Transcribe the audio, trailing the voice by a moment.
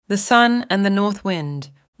The sun and the north wind,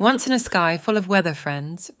 once in a sky full of weather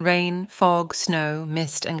friends, rain, fog, snow,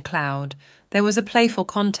 mist and cloud, there was a playful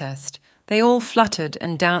contest. They all fluttered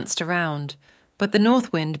and danced around, but the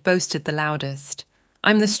north wind boasted the loudest.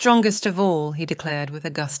 "I'm the strongest of all," he declared with a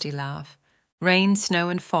gusty laugh. Rain, snow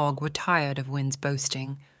and fog were tired of wind's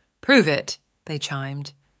boasting. "Prove it," they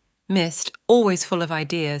chimed. Mist, always full of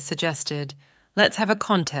ideas, suggested, "Let's have a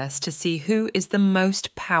contest to see who is the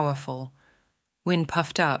most powerful." Wind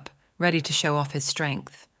puffed up, ready to show off his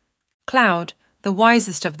strength. Cloud, the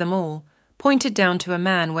wisest of them all, pointed down to a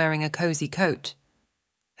man wearing a cozy coat.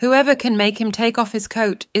 "Whoever can make him take off his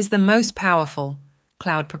coat is the most powerful,"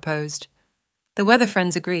 Cloud proposed. The weather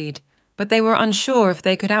friends agreed, but they were unsure if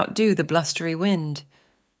they could outdo the blustery wind.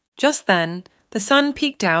 Just then, the sun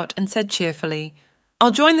peeked out and said cheerfully, "I'll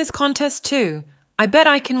join this contest too. I bet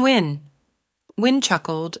I can win." Wind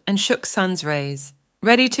chuckled and shook sun's rays,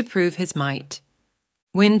 ready to prove his might.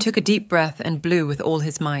 Wind took a deep breath and blew with all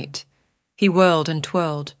his might. He whirled and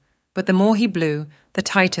twirled, but the more he blew, the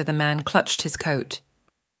tighter the man clutched his coat.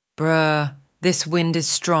 "Brr, this wind is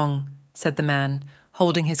strong," said the man,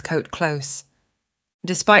 holding his coat close.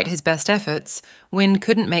 Despite his best efforts, Wind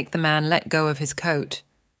couldn't make the man let go of his coat.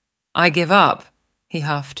 "I give up," he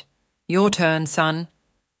huffed. "Your turn, Sun."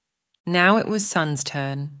 Now it was Sun's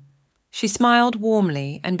turn. She smiled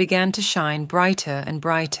warmly and began to shine brighter and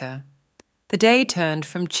brighter. The day turned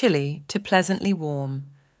from chilly to pleasantly warm.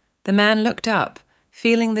 The man looked up,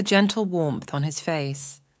 feeling the gentle warmth on his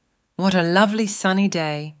face. "What a lovely sunny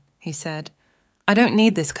day," he said. "I don't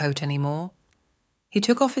need this coat anymore." He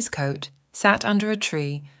took off his coat, sat under a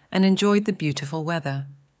tree, and enjoyed the beautiful weather.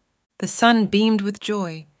 The sun beamed with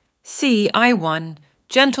joy. "See, I won!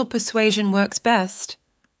 Gentle persuasion works best."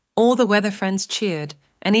 All the weather friends cheered,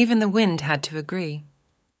 and even the wind had to agree.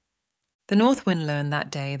 The north wind learned that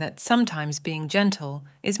day that sometimes being gentle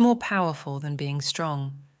is more powerful than being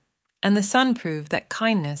strong. And the sun proved that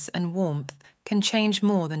kindness and warmth can change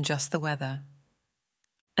more than just the weather.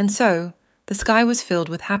 And so, the sky was filled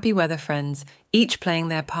with happy weather friends, each playing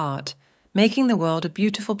their part, making the world a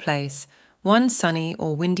beautiful place, one sunny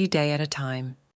or windy day at a time.